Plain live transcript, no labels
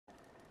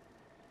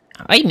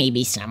I may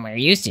be somewhere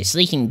used to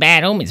sleeking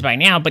bad omens by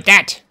now, but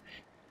that...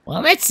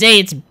 Well, let's say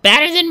it's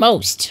better than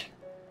most.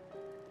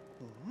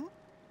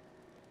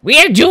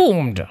 We're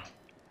doomed!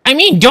 I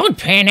mean, don't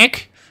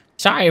panic!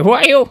 Sorry, who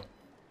are you?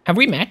 Have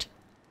we met?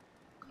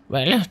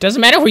 Well,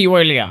 doesn't matter who you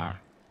really are.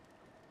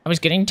 I was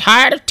getting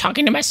tired of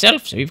talking to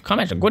myself, so you've come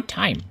at a good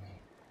time.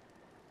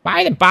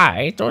 By the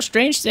by, those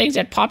strange things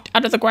that popped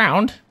out of the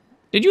ground,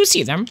 did you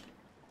see them?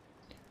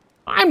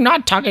 I'm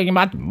not talking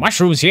about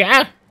mushrooms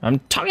here. I'm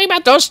talking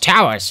about those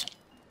towers.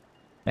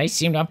 They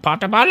seem to have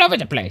popped up all over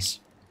the place.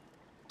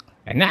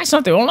 And that's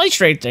not the only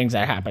strange things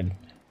that happened.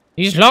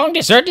 These long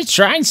deserted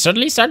shrines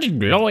suddenly started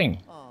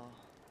glowing.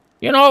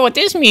 You know what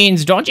this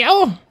means, don't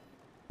you?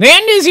 The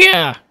end is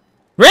here!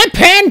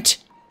 Repent!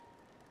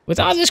 With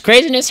all this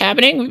craziness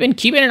happening, we've been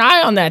keeping an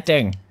eye on that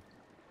thing.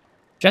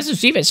 Just to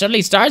see if it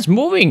suddenly starts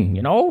moving,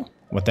 you know?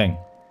 What thing?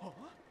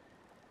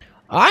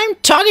 I'm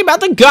talking about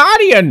the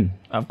Guardian!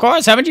 Of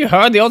course, haven't you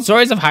heard the old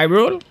stories of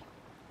Hyrule?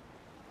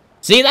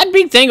 See that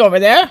big thing over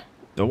there?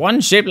 The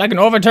one shaped like an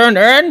overturned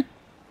urn?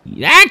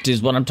 That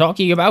is what I'm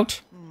talking about.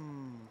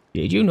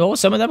 Did you know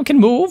some of them can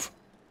move?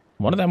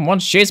 One of them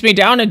once chased me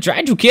down and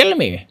tried to kill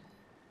me.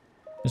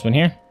 This one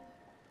here?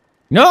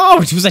 No,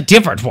 it was a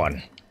different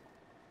one.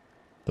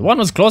 The one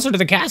was closer to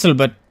the castle,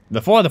 but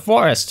before the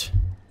forest.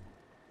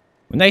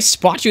 When they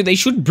spot you, they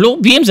shoot blue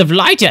beams of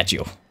light at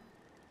you.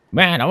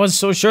 Man, I was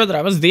so sure that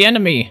I was the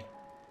enemy.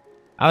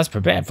 I was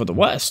prepared for the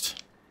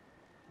worst.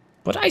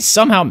 But I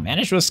somehow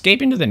managed to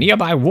escape into the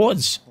nearby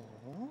woods.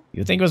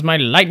 You think it was my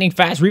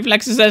lightning-fast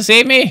reflexes that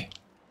saved me?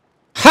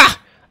 Ha!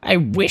 I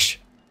wish.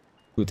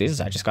 Truth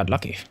is, I just got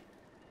lucky.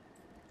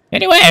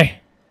 Anyway,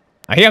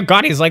 I hear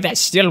guardians like that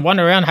still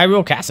wander around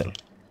Hyrule Castle.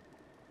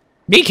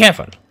 Be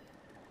careful.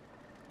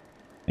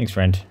 Thanks,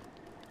 friend.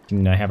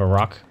 Can I have a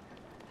rock?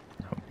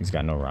 No, he's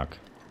got no rock.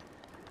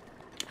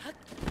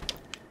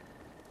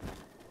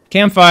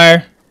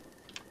 Campfire.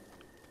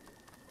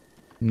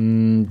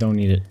 Don't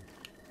need it.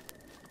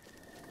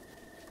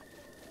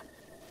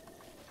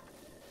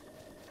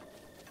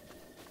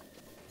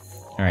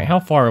 Alright, how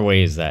far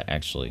away is that,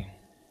 actually?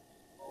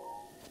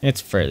 It's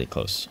fairly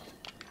close.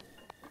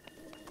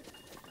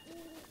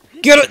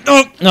 Get it!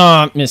 Oh!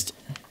 No, missed.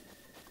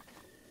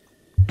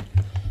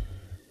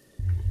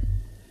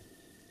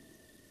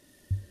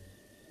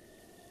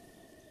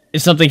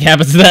 If something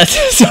happens to that,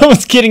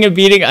 someone's getting a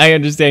beating, I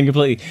understand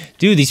completely.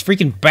 Dude, these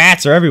freaking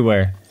bats are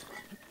everywhere.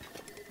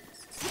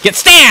 Get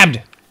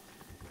stabbed!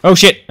 Oh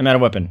shit, I'm out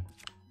of weapon.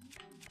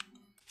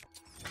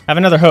 Have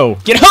another hoe.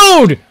 Get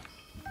hoed!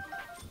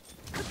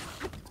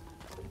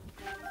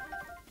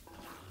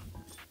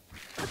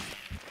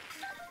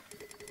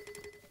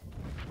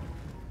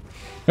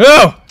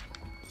 Oh!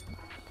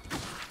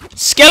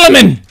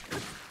 Skeleton!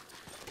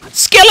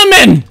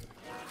 Skeleton!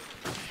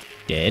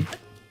 Dead.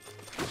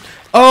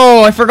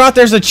 Oh, I forgot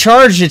there's a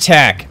charged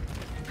attack.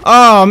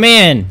 Oh,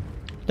 man.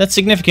 That's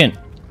significant.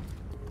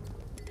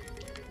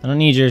 I don't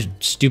need your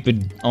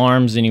stupid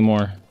arms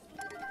anymore.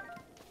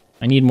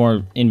 I need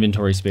more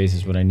inventory space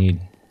is what I need.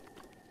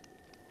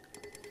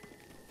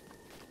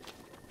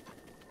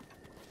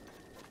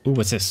 Ooh,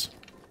 what's this?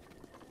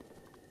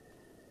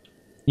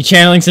 You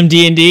channeling some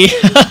D&D?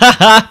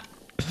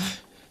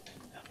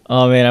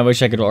 Oh man, I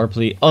wish I could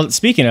roleplay. Oh,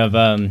 speaking of,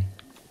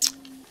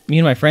 me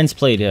and my friends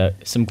played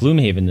some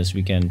Gloomhaven this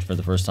weekend for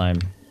the first time.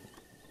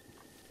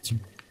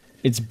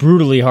 It's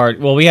brutally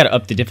hard. Well, we had to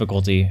up the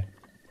difficulty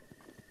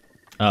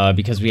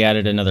because we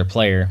added another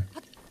player,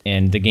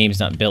 and the game's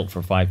not built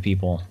for 5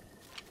 people,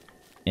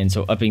 and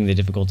so upping the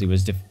difficulty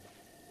was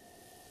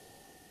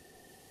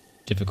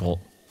difficult.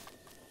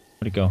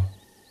 Where'd it go?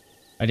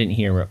 I didn't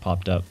hear where it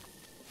popped up.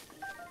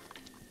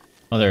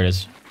 Oh, there it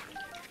is.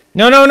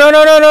 No, no, no,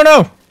 no, no, no,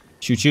 no!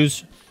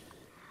 Choo-choos.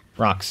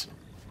 Rocks.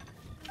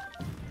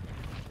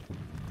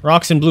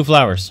 Rocks and blue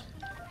flowers.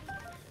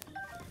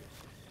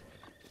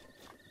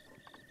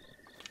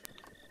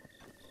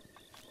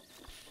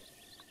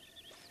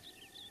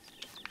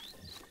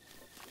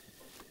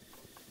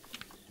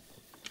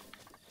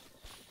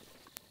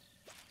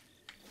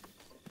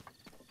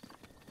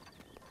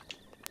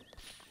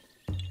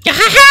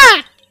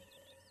 Ha-ha-ha!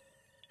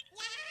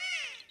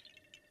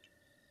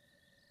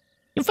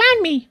 You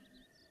found me!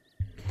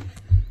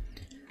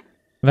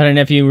 I've had a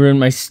nephew ruin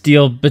my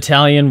Steel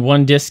Battalion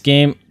 1-disc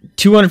game.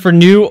 200 for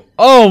new.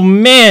 Oh,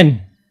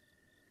 man!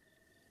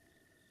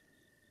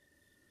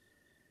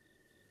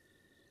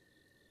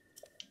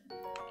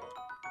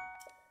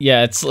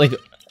 Yeah, it's like...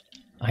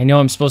 I know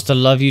I'm supposed to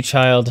love you,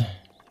 child.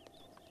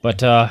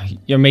 But,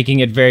 you're making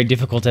it very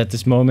difficult at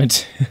this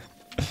moment.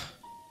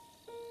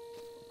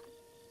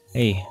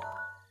 Hey.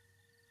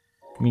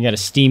 We got a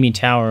steamy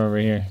tower over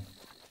here.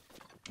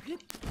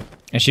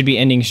 I should be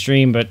ending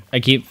stream, but I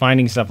keep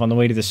finding stuff on the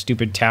way to the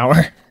stupid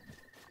tower.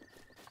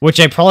 Which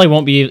I probably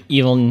won't be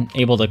even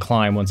able to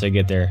climb once I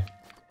get there.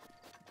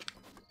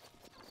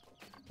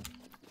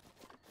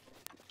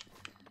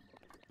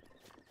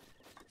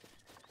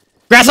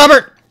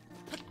 Grasshopper!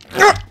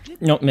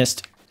 Nope,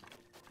 missed.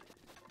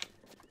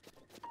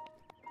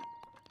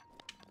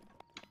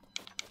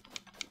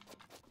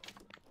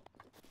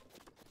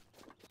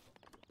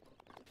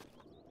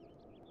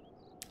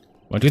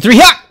 1, 2, 3,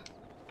 ha!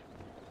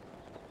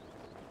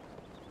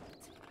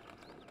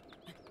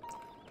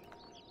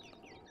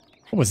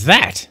 What was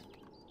that?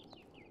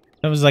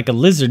 That was like a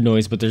lizard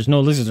noise, but there's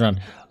no lizards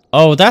around.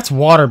 Oh, that's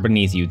water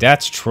beneath you.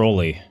 That's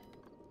trolly.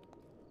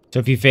 So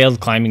if you failed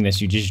climbing this,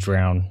 you just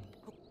drown.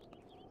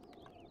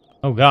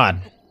 Oh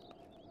god.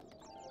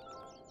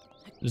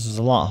 This is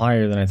a lot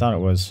higher than I thought it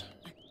was.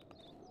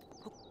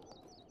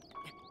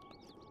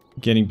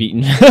 Getting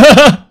beaten.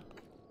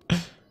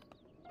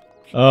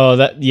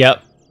 Oh,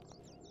 yep.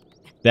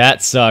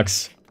 That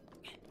sucks.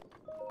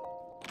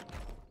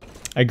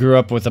 I grew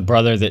up with a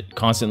brother that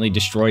constantly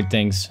destroyed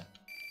things.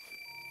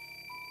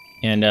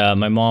 And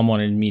my mom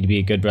wanted me to be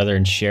a good brother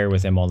and share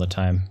with him all the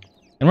time.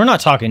 And we're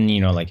not talking,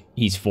 you know, like,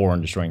 he's for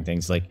and destroying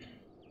things. Like,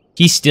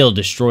 he still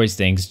destroys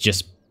things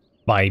just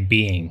by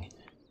being.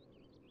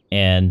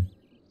 And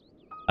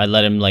I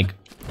let him, like,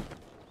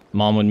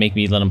 Mom would make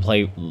me let him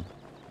play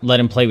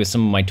with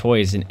some of my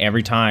toys, and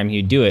every time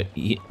he'd do it,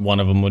 one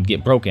of them would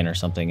get broken or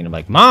something, and I'm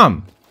like,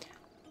 Mom!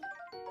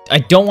 I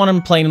don't want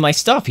him playing with my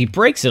stuff, he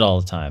breaks it all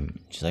the time.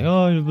 She's like,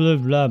 oh, blah,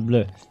 blah,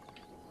 blah.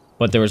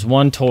 But there was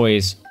one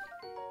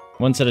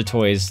set of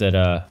toys that,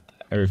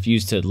 I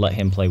refused to let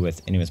him play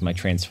with, and it was my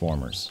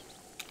Transformers.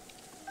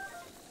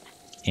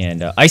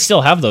 And, I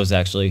still have those,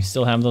 actually.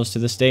 Still have those to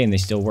this day, and they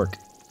still work.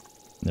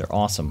 They're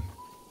awesome.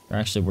 They're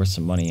actually worth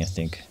some money, I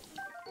think.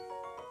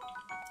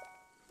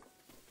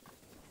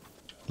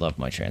 Love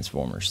my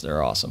Transformers.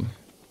 They're awesome.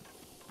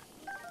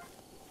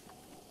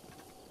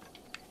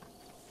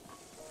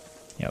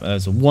 Yeah, that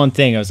was the one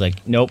thing I was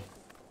like, nope.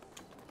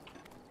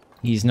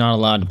 He's not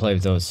allowed to play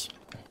with those.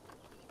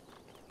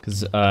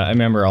 Because I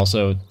remember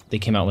also they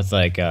came out with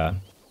like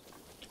a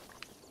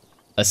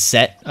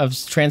set of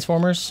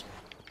Transformers.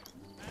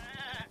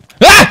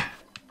 Ah!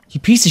 You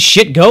piece of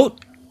shit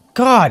goat!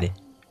 God!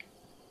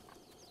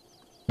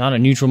 Not a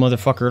neutral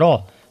motherfucker at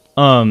all.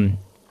 And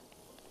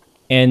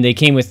they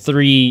came with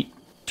 3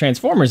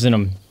 Transformers in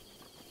them.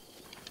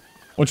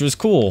 Which was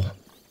cool.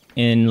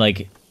 And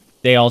like,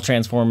 they all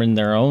transform in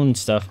their own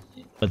stuff,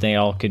 but they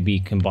all could be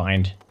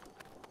combined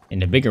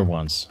into bigger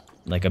ones.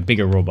 Like a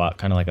bigger robot,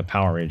 kind of like a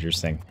Power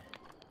Rangers thing.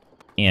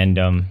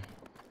 And,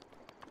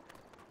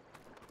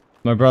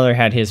 my brother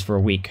had his for a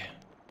week.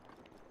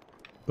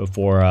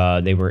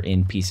 Before, they were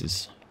in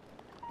pieces.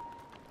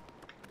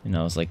 And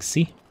I was like,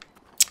 see?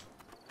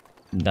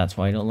 That's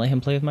why I don't let him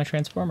play with my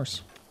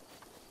Transformers.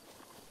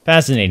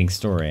 Fascinating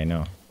story, I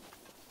know.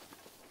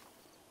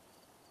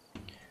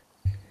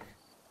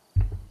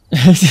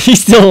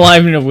 He's still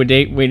alive and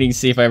waiting to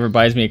see if I ever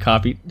buys me a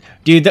copy.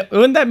 Dude,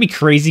 wouldn't that be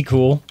crazy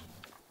cool?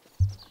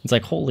 It's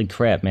like, holy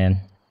crap,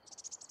 man.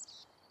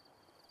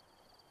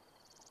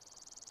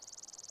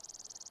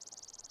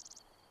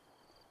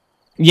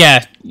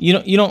 Yeah, you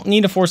don't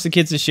need to force the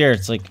kids to share.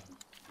 It's like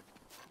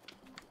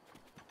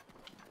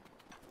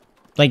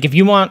if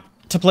you want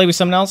to play with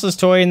someone else's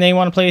toy and they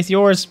want to play with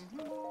yours,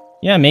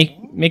 yeah,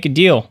 make a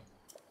deal.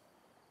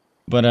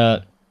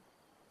 But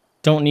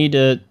don't need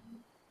to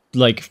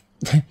like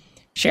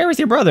share with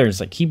your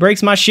brothers. Like, he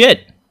breaks my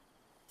shit.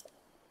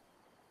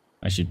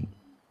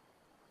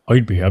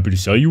 I'd be happy to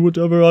sell you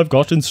whatever I've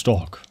got in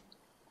stock.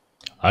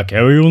 I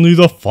carry only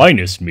the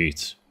finest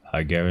meats.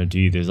 I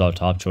guarantee these are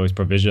top choice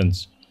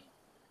provisions.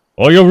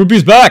 Oh, your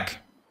rupees back!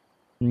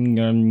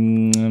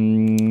 I'm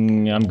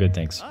good,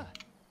 thanks.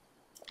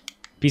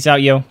 Peace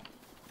out, yo.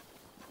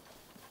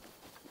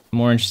 I'm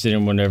more interested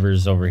in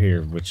whatever's over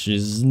here, which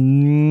is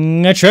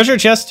a treasure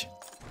chest.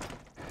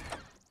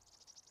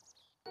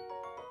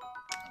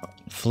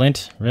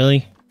 Flint?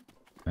 Really?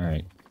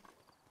 Alright.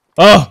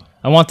 Oh!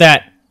 I want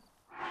that!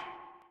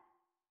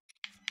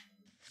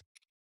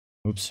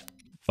 Oops.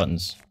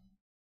 Buttons.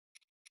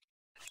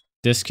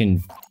 This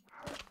can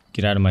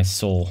get out of my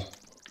soul.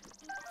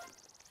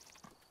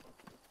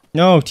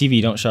 No,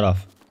 TV, don't shut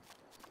off.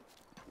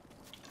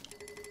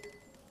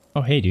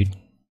 Oh, hey, dude.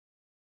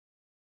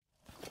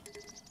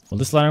 Will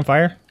this light on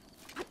fire?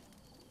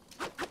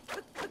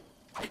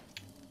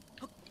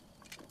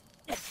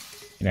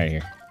 Get out of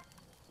here.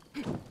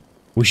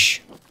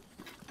 Whoosh.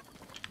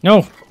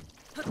 No!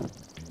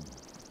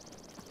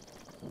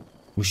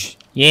 Whoosh.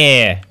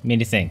 Yeah!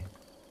 Made a thing.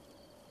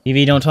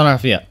 TV, don't turn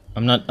off yet.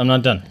 I'm not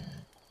done.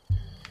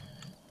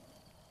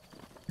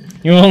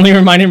 You only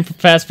remind him for the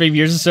past 5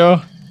 years or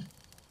so?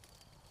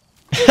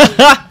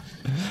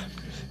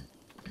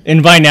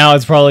 And by now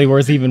it's probably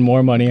worth even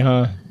more money,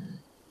 huh?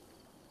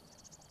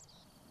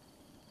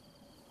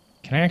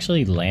 Can I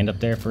actually land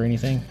up there for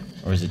anything?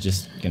 Or is it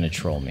just gonna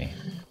troll me?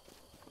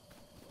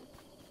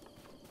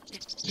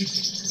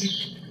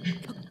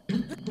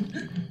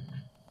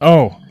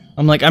 Oh!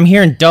 I'm like, I'm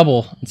hearing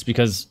double. It's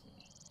because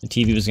the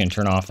TV was gonna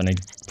turn off and I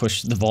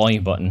pushed the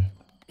volume button.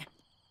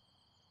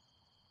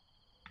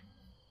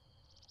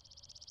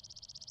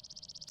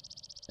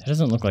 It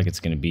doesn't look like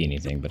it's gonna be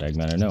anything, but I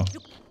don't know.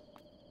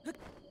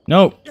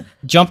 No!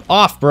 Jump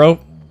off, bro!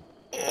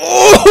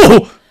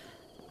 Oh!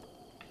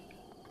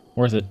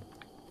 Worth it.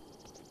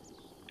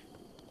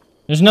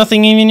 There's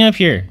nothing even up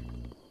here.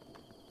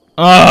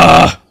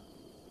 Ah!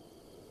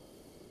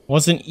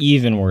 Wasn't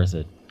even worth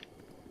it.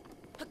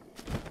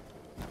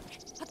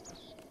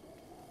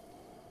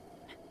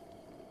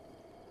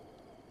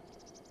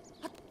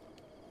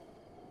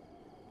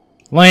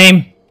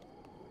 Lame.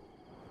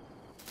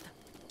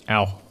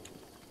 Ow.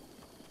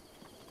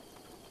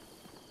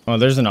 Oh,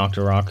 there's an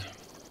Octorok.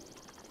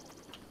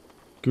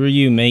 Screw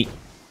you, mate.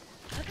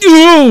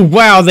 Ooh,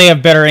 wow, they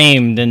have better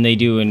aim than they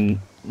do in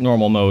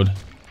normal mode.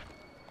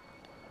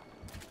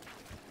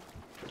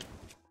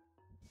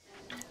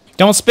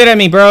 Don't spit at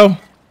me, bro.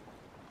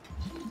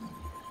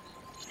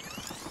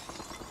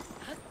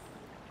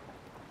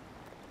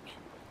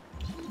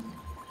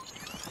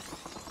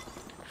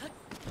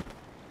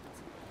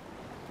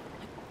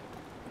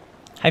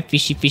 Hi,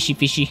 fishy, fishy,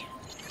 fishy.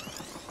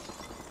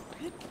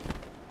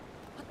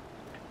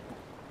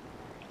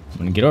 I'm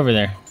gonna get over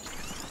there.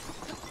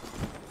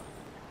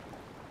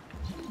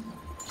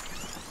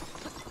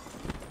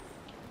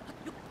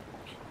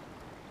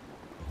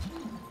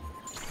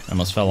 I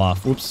almost fell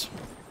off. Whoops.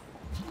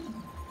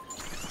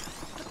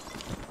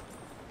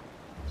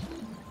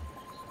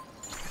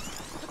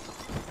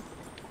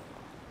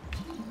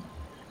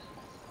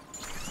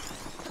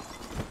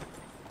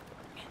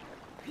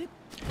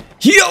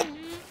 Heal!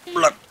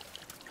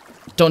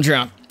 Don't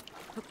drown.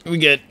 We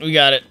good. We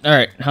got it.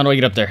 Alright, how do I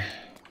get up there?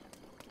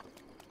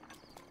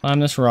 Climb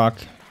this rock.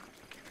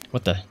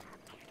 What the?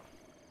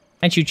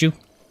 Hi, Choo-Choo.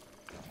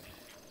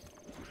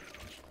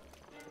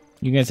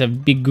 You guys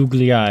have big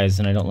googly eyes,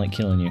 and I don't like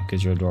killing you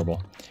because you're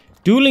adorable.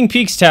 Dueling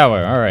Peaks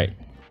Tower. Alright.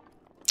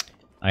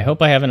 I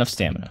hope I have enough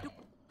stamina.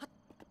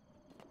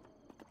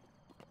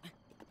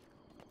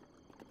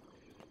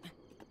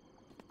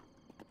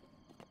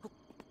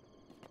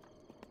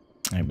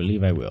 I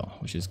believe I will,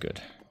 which is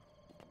good.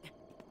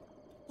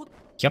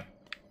 Yep.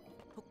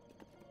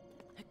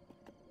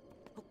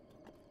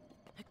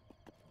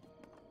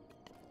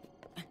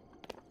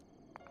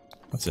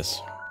 What's this?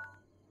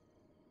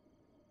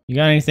 You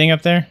got anything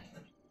up there?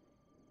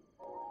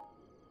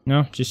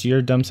 No? Just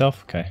your dumb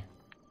self? Okay.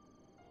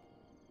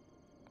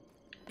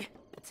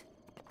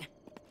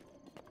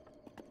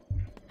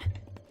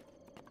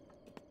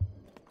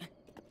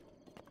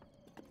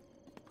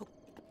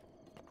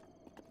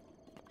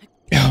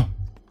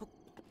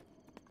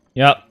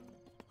 Yep.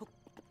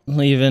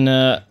 Leaving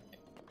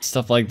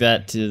stuff like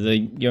that to the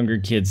younger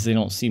kids. They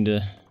don't seem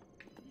to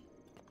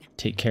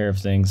take care of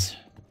things.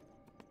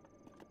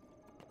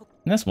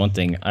 And that's one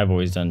thing I've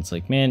always done. It's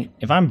like, man,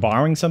 if I'm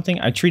borrowing something,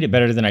 I treat it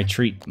better than I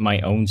treat my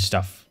own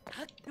stuff.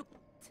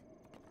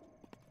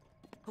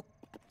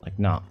 Like,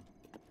 nah.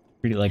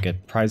 Treat it like a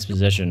prized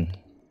possession.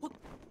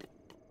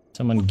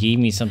 Someone gave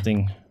me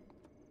something.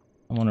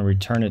 I want to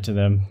return it to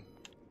them.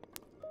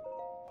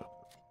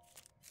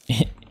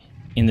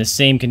 In the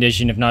same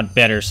condition, if not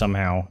better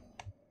somehow,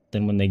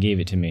 than when they gave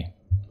it to me.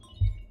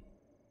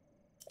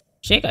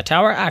 Sheikah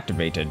Tower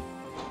activated.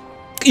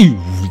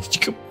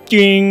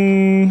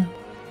 Ding!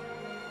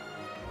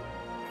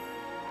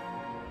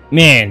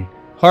 Man,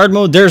 hard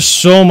mode, there's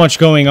so much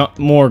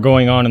more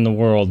going on in the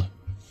world.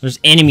 There's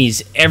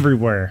enemies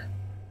everywhere.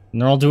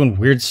 And they're all doing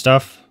weird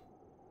stuff.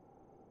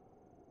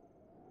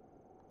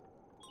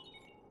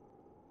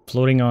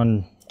 Floating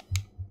on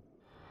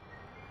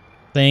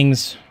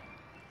things.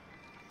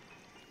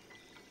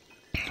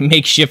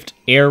 Makeshift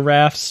air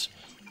rafts.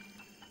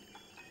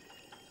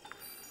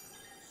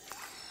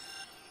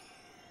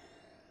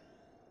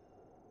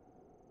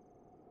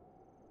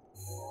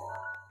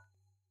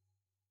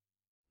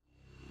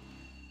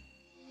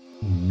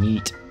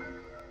 Neat.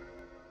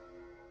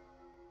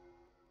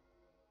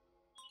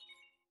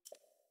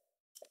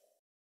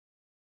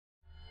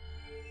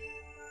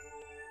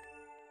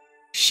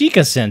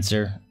 Sheikah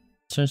sensor.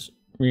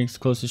 Reacts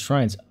close to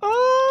shrines.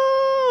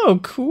 Oh,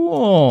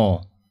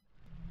 cool.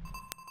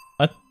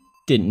 I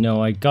didn't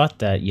know I got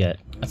that yet.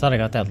 I thought I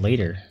got that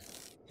later.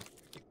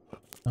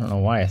 I don't know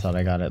why I thought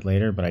I got it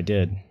later, but I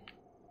did.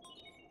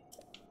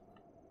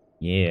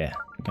 Yeah.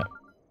 I got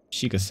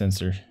Sheikah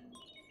sensor.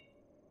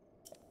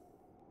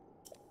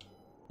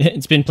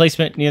 It's been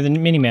placement near the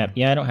minimap.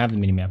 Yeah, I don't have the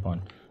minimap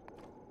on.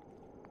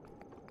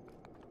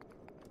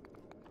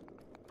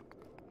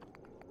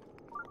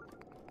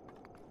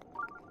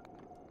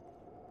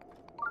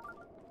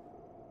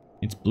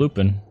 It's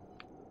blooping.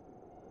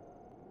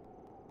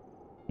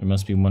 There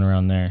must be one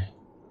around there.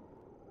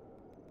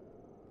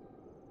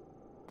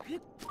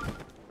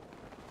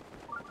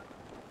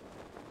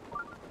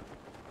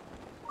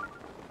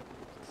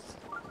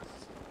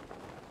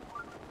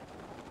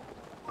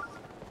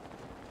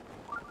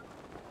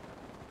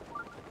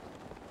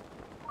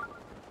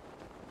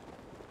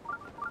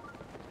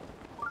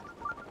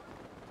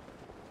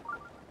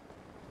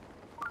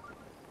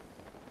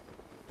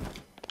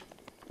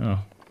 Oh,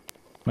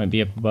 might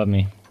be up above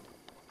me.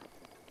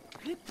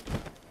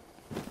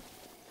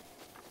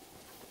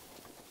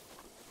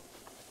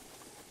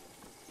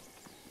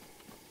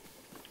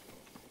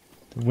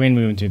 The wind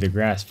moving through the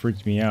grass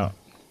freaked me out.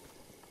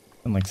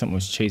 Sounded like something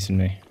was chasing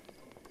me.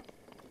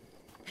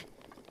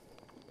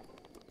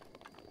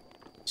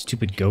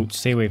 Stupid goat,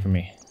 stay away from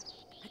me.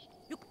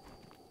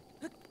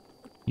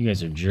 You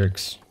guys are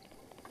jerks.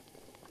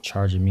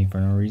 Charging me for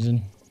no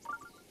reason.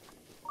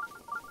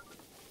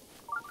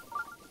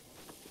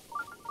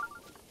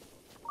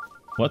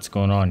 What's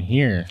going on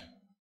here?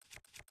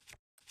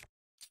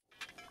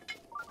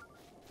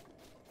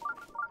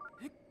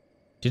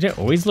 Did it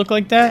always look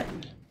like that?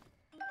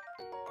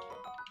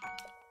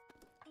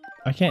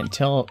 I can't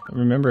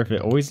remember if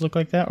it always looked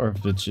like that or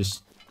if it's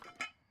just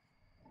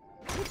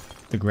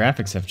the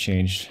graphics have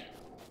changed.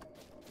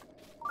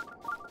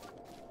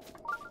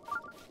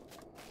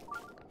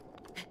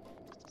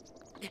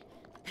 I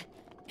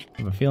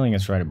have a feeling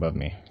it's right above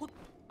me.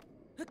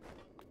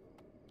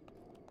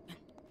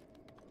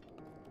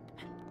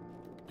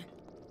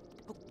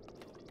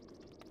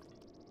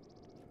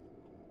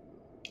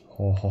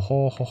 Ho ho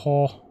ho ho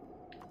ho.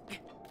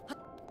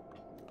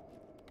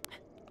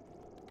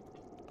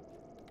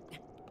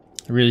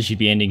 I really should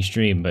be ending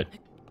stream, but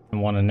I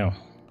want to know.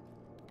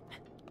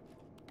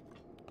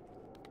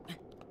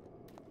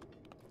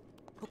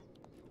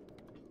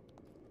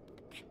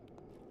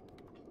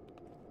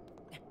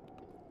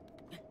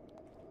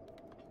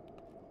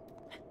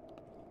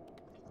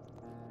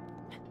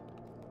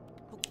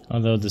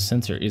 Although the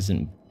sensor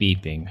isn't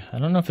beeping. I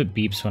don't know if it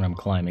beeps when I'm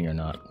climbing or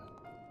not.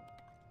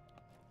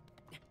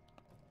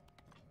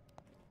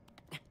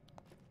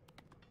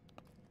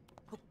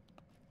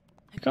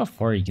 Look how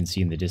far you can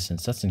see in the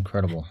distance. That's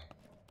incredible.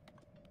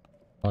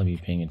 I'll be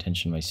paying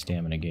attention to my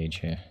stamina gauge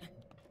here.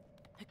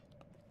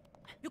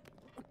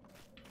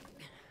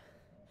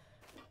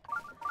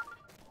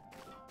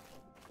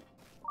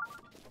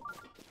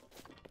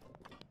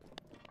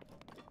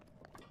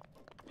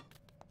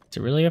 Is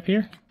it really up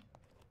here?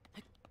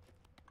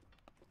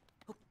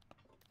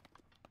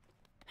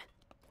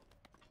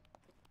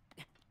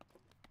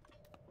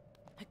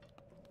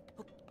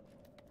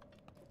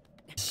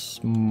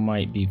 This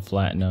might be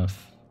flat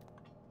enough.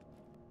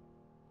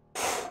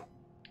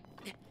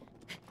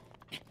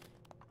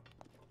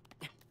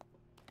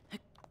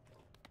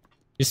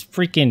 Just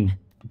freaking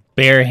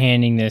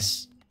barehanding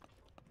this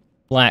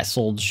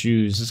flat-soled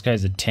shoes. This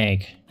guy's a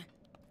tank.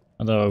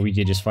 Although we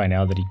did just find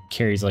out that he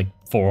carries like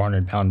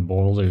 400-pound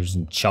boulders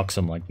and chucks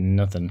them like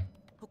nothing.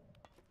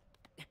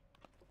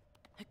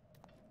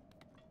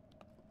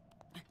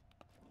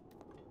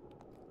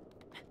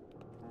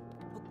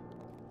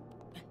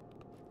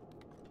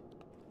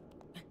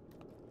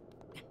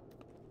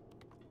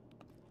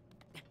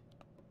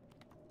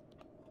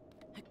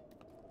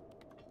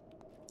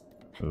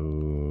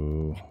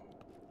 Ooh.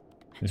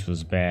 This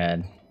was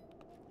bad.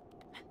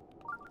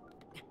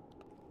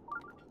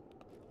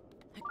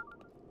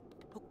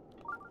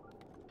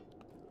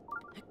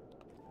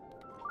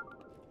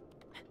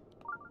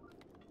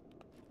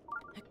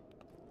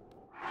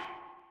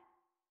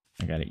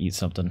 I gotta eat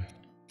something.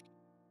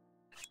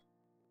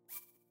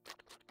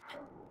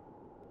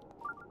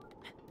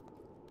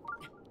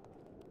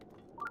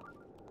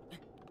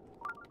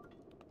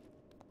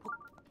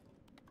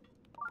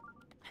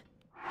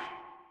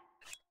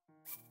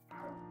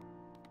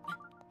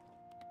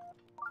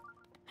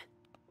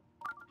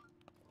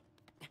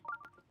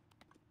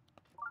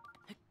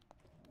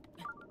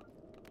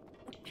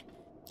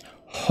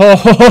 Ho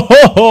ho ho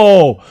ho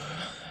ho!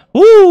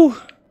 Woo!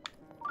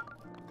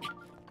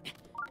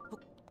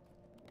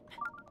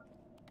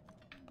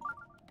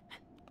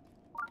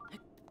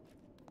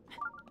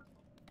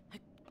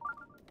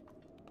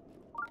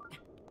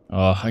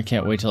 Oh, I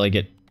can't wait till I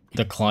get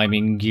the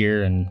climbing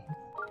gear and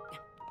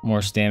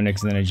more stamina,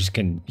 and then I just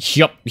can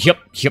yup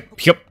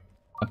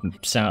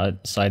up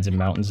sides of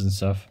mountains and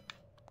stuff.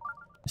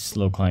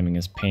 Slow climbing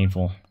is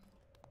painful.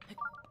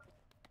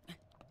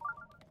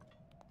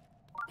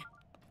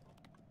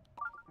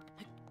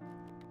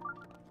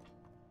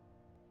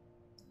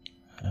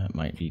 That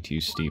might be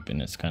too steep,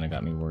 and it's kind of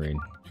got me worried.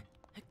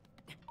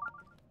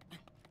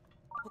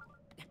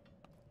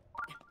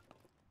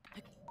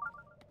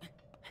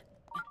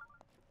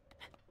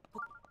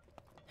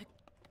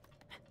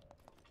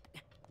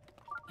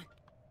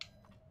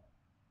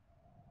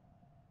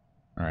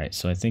 Alright,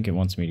 so I think it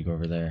wants me to go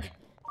over there.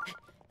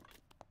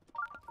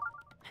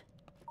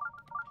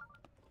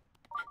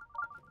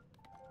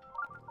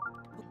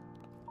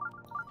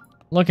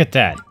 Look at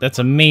that! That's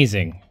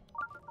amazing!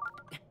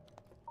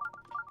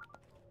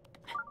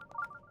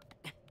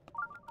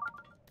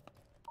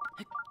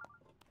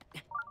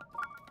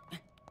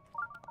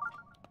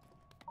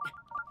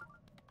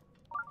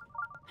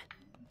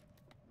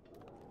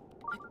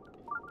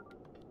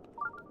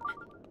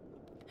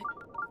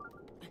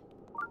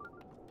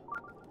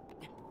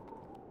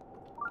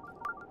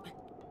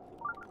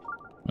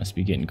 Must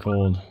be getting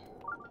cold.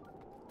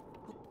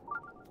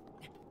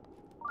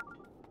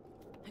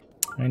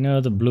 I know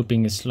the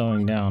blooping is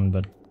slowing down,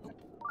 but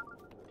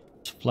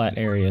it's a flat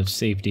area of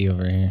safety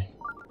over here.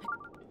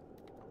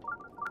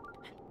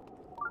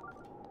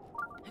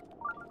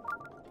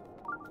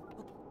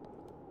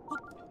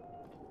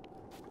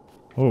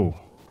 Oh,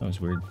 that was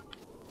weird.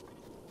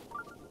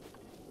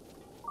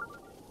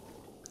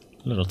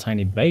 Little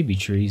tiny baby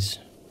trees.